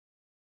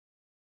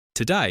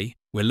Today,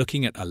 we're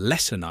looking at a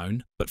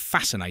lesser-known but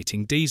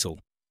fascinating diesel,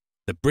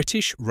 the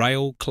British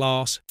Rail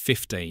Class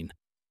 15.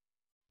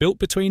 Built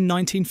between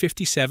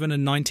 1957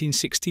 and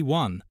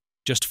 1961,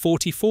 just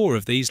 44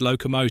 of these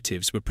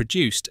locomotives were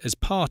produced as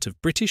part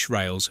of British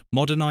Rail's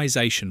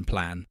modernisation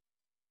plan.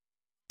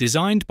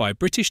 Designed by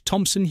British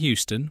Thomson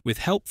Houston with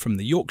help from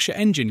the Yorkshire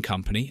Engine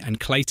Company and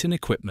Clayton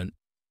Equipment,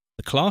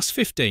 the Class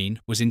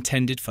 15 was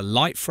intended for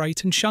light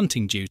freight and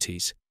shunting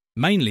duties,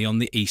 mainly on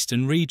the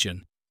eastern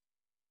region.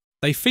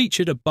 They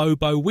featured a bow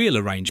wheel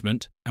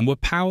arrangement and were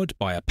powered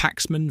by a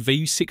Paxman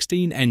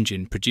V16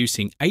 engine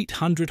producing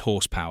 800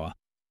 horsepower,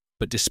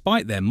 but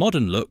despite their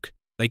modern look,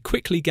 they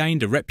quickly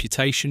gained a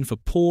reputation for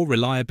poor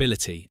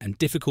reliability and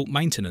difficult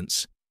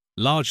maintenance,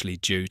 largely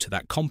due to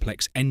that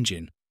complex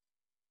engine.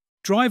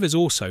 Drivers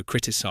also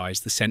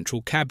criticised the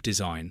central cab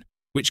design,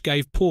 which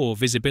gave poor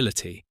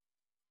visibility.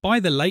 By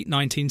the late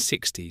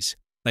 1960s,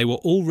 they were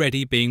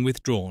already being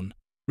withdrawn,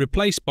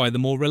 replaced by the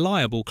more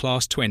reliable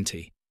Class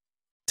 20.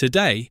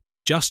 Today,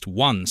 just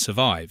one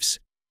survives,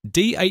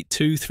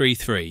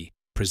 D8233,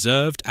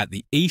 preserved at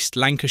the East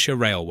Lancashire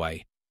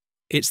Railway.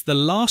 It's the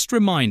last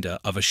reminder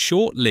of a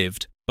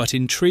short-lived but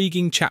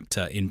intriguing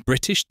chapter in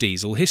British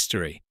diesel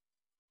history.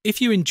 If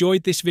you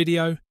enjoyed this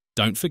video,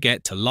 don't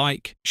forget to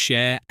like,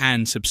 share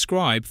and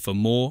subscribe for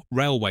more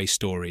railway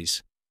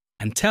stories.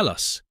 And tell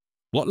us,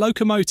 what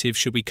locomotive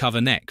should we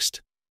cover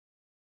next?